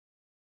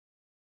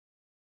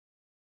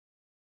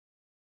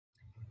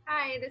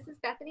Hi, this is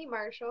Bethany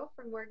Marshall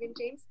from Morgan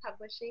James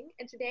Publishing,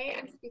 and today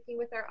I'm speaking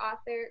with our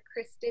author,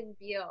 Kristin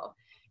Beale.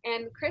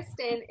 And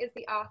Kristin is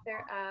the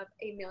author of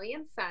A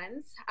Million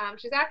Suns.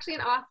 She's actually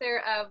an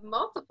author of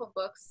multiple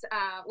books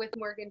with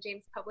Morgan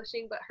James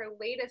Publishing, but her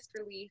latest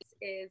release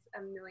is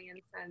A Million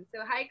Suns.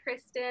 So hi,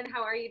 Kristin.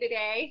 How are you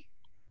today?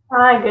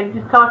 Hi, good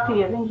to talk to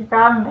you. Thank you for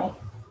having me.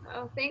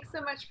 Oh, thanks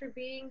so much for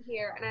being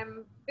here. And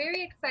I'm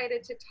very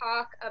excited to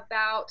talk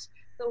about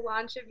the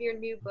launch of your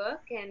new book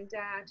and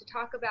to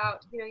talk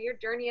about, your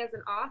journey as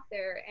an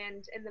author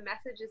and the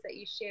messages that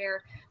you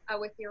share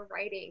with your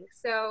writing.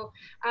 So,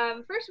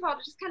 first of all,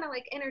 to just kind of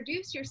like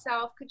introduce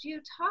yourself, could you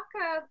talk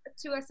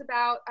to us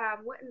about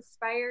what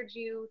inspired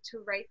you to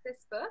write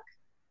this book?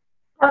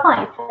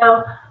 Definitely.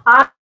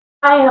 I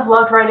have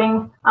loved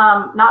writing,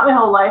 not my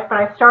whole life, but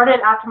I started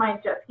after my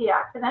jet ski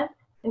accident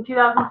in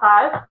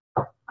 2005,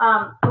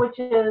 which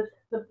is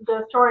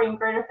the story in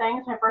Greater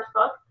Things, my first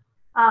book.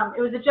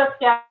 It was a jet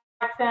ski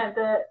accident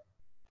that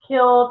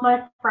killed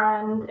my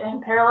friend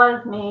and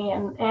paralyzed me.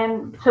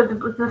 And so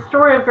the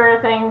story of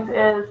Greater Things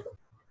is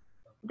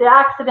the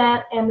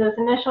accident and those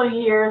initial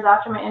years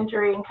after my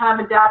injury and kind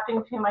of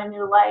adapting to my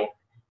new life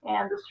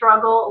and the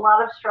struggle, a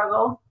lot of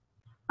struggle.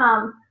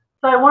 Um,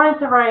 so I wanted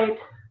to write,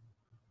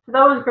 so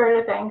that was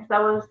Greater Things.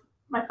 That was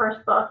my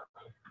first book.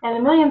 And A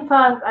Million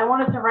Suns, I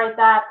wanted to write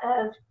that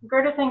as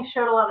Greater Things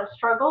showed a lot of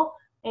struggle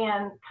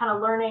and kind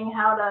of learning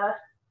how to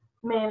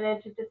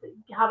manage,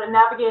 how to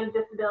navigate a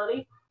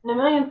disability. And A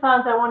Million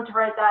Suns, I wanted to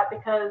write that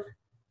because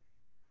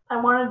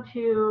I wanted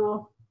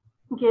to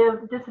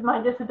give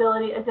my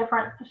disability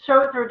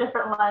show it through a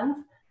different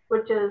lens,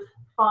 which is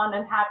fun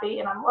and happy,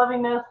 and I'm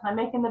loving this, and I'm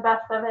making the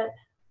best of it.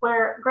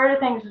 Where Greater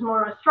Things is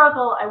more of a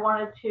struggle, I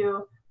wanted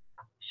to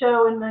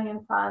show in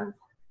Million Suns.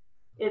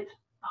 It's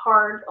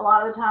hard a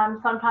lot of the time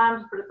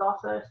sometimes, but it's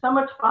also so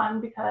much fun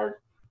because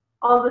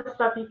all the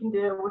stuff you can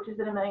do, which is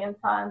in A Million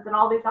Suns, and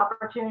all these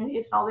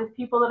opportunities and all these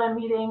people that I'm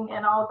meeting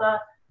and all the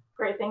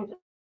great things that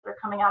are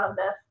coming out of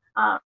this.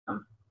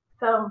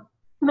 So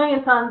A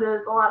Million Suns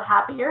is a lot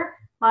happier.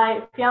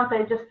 My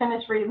fiance just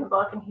finished reading the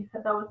book and he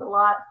said that was a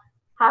lot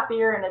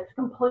happier and it's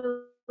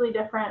completely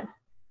different,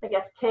 I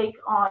guess, take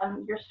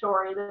on your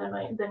story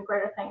than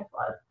Greater Things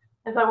was.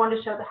 And so I wanted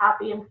to show the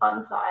happy and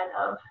fun side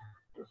of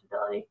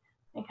disability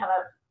and kind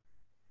of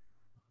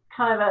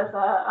as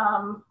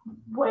a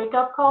wake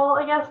up call,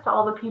 I guess, to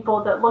all the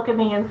people that look at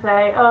me and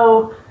say,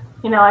 oh,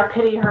 I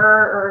pity her,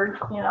 or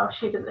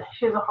she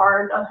has a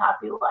hard,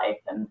 unhappy life,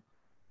 and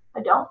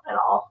I don't at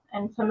all.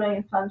 And so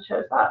Million Suns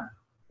shows that.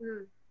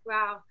 Mm,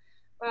 wow.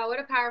 Wow, what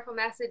a powerful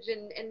message,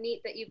 and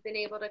neat that you've been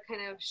able to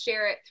kind of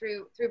share it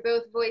through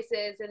both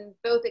voices and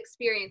both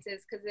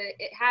experiences, because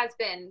it has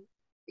been,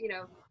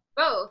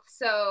 both.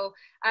 So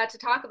to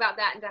talk about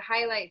that and to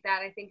highlight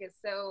that, I think is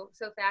so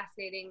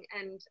fascinating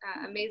and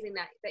amazing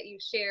that you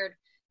shared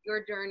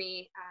your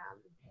journey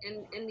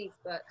in these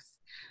books.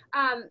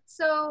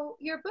 So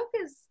your book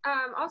is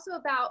also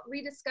about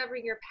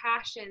rediscovering your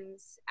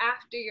passions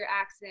after your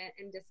accident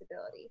and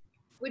disability.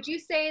 Would you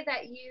say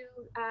that you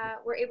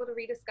were able to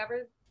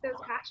rediscover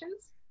those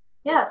passions?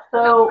 Yeah.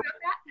 Tell me So about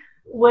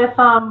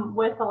that.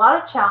 with a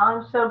lot of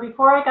challenge. So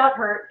before I got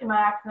hurt in my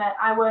accident,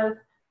 I was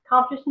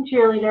competition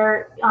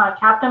cheerleader,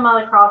 captain of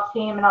my lacrosse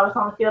team, and I was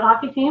on the field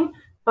hockey team.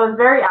 So I was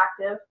very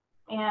active.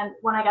 And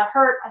when I got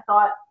hurt, I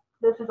thought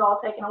this is all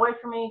taken away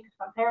from me because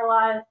I'm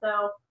paralyzed.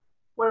 So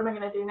what am I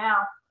going to do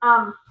now?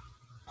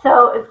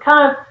 So it's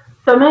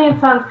so Million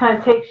Suns kind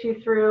of takes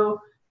you through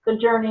the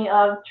journey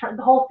of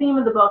the whole theme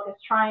of the book is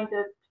trying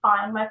to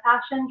find my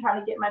passion, trying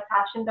to get my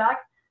passion back.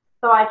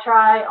 So I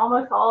try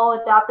almost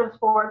all adaptive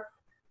sports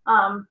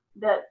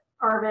that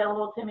are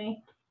available to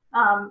me.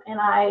 And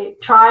I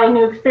try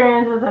new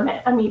experiences.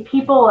 I meet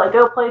people. I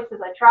go places.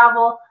 I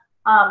travel.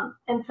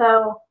 And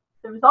so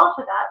the result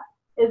of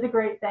that is a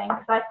great thing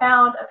because I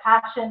found a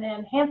passion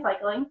in hand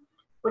cycling,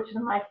 which is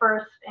my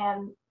first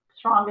and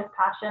strongest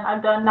passion.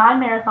 I've done 9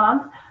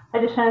 marathons. I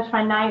just finished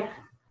my ninth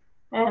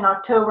in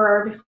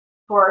October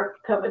before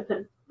COVID,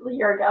 a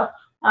year ago.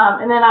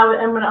 And then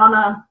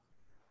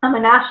I'm a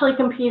nationally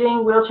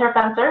competing wheelchair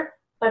fencer.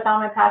 So I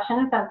found my passion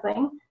in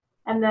fencing.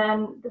 And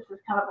then this is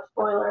kind of a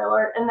spoiler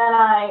alert. And then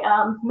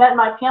I met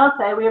my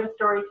fiance. We have a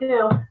story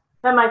too.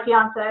 Met my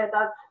fiance.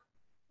 That's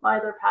my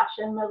other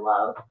passion, my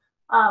love.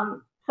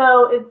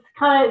 So it's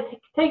it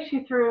takes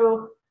you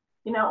through,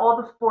 all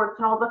the sports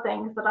and all the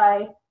things that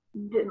I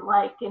didn't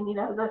like, and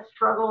the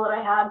struggle that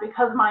I had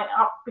because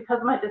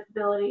of my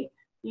disability,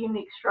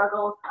 unique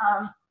struggles.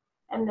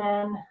 And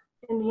then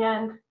in the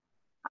end,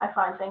 I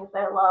find things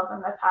that I love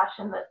and my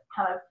passion that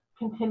kind of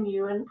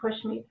continue and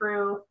push me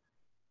through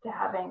to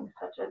having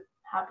such a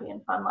happy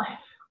and fun life.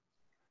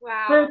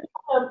 Wow. But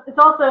it's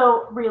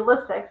also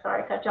realistic.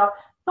 Sorry, I cut you off.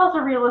 It's also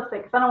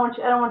realistic because I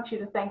don't want you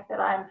to think that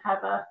I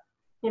have a,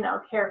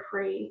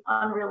 carefree,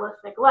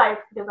 unrealistic life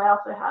because I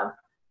also have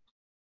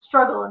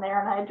struggle in there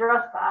and I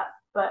address that.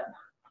 But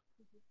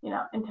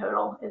in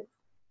total, it's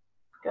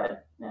good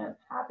and it's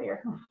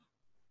happier.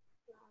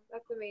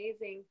 That's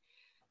amazing.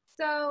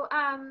 So,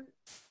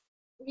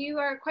 you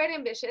are quite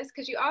ambitious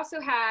because you also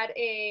had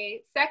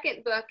a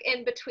second book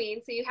in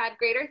between. So you had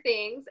Greater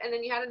Things, and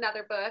then you had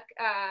another book.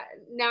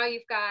 Now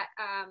you've got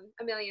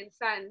A Million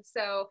Suns.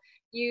 So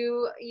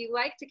you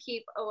like to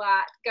keep a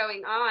lot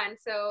going on.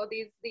 So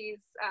these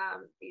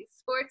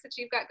sports that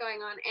you've got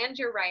going on, and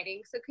your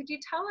writing. So could you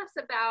tell us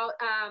about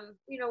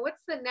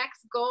what's the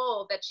next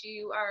goal that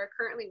you are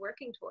currently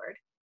working toward?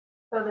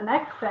 So the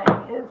next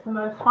thing is the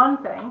most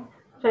fun thing.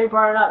 So you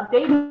brought it up.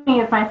 Dating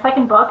is my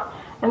second book,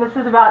 and this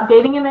is about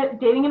dating in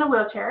a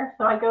wheelchair.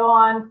 So I go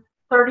on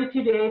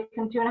 32 dates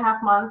in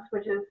 2.5 months,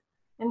 which is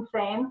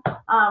insane.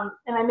 And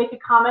I make a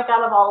comic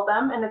out of all of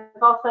them, and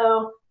it's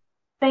also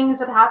things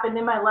that happened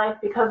in my life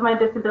because of my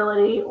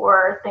disability,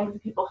 or things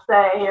that people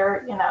say,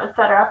 or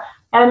etc.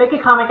 And I make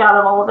a comic out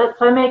of all of it.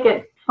 So I make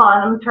it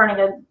fun. I'm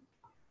turning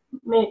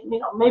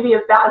maybe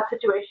a bad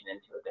situation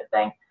into a good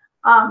thing.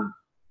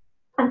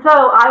 And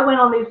so I went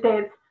on these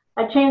dates.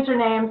 I changed their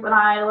names, and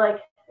I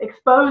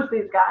expose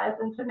these guys.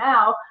 And so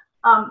now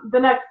the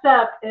next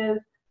step is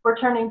we're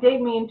turning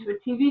Date Me into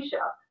a TV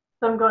show.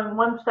 So I'm going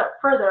one step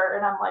further,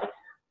 and I'm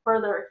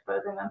further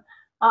exposing them.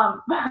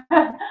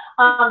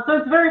 So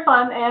it's very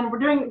fun, and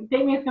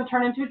Date Me is going to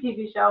turn into a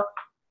TV show.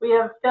 We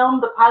have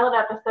filmed the pilot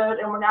episode,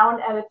 and we're now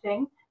in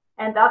editing,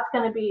 and that's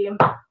going to be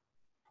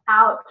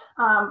out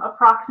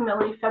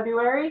approximately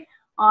February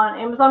on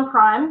Amazon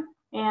Prime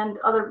and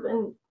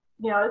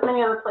as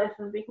many other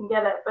places we can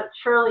get it, but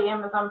surely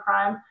Amazon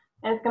Prime.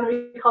 And it's going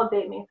to be called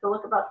Date Me. So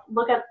look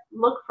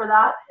for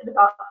that at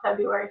about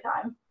February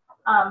time.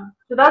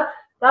 So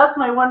that's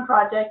my one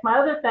project. My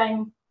other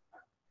thing,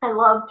 I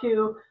love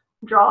to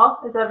draw,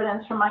 as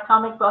evidence from my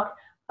comic book.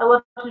 I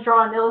love to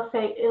draw and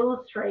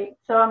illustrate.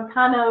 So I'm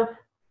kind of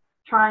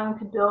trying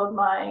to build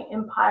my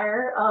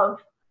empire of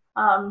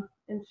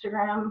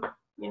Instagram,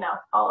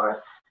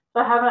 followers.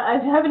 So I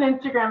have an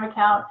Instagram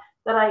account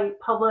that I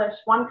publish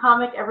one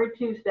comic every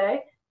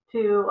Tuesday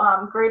to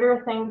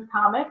Greater Things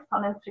Comics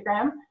on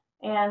Instagram.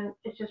 And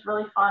it's just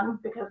really fun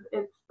because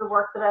it's the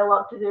work that I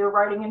love to do.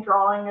 Writing and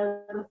drawing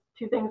are the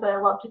two things that I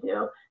love to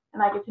do.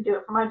 And I get to do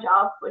it for my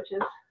job, which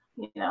is,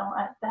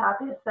 the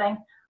happiest thing.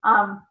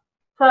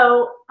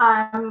 So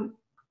I'm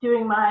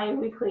doing my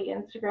weekly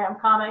Instagram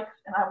comics,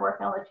 and I'm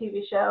working on the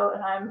TV show,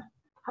 and I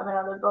have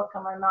another book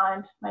on my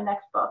mind, my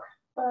next book.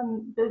 So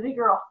I'm a busy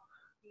girl.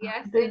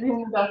 Yes. Busy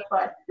in the best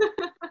way.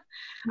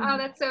 Oh,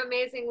 that's so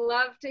amazing.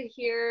 Love to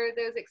hear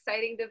those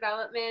exciting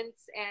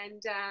developments,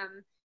 and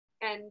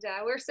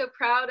we're so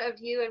proud of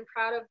you and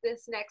proud of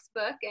this next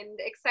book, and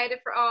excited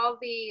for all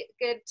the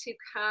good to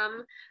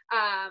come,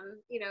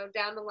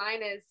 down the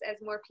line as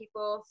more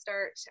people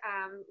start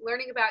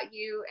learning about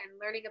you and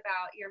learning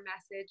about your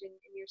message and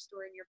your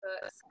story and your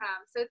books.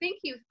 So thank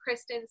you,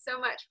 Kristin, so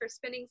much for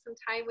spending some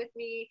time with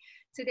me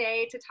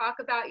today to talk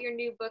about your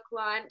new book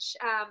launch.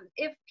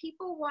 If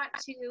people want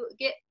to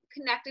get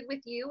connected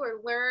with you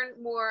or learn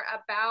more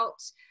about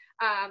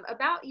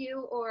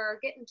you or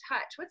get in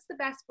touch, what's the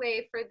best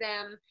way for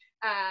them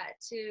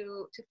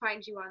to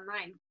find you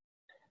online?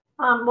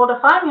 Well, to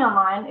find me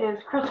online is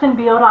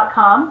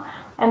KristinBeale.com,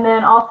 and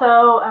then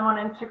also I'm on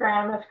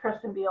Instagram as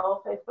Kristin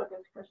Beale, Facebook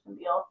is Kristin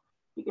Beale.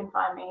 You can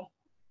find me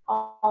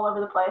all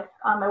over the place.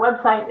 My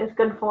website is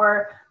good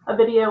for a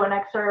video, an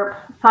excerpt,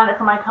 sign up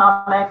for my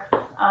comics,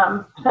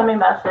 send me a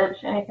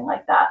message, anything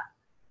like that.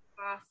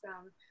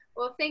 Awesome.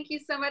 Well, thank you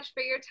so much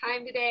for your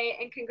time today,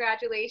 and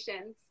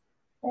congratulations.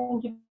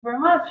 Thank you very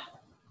much.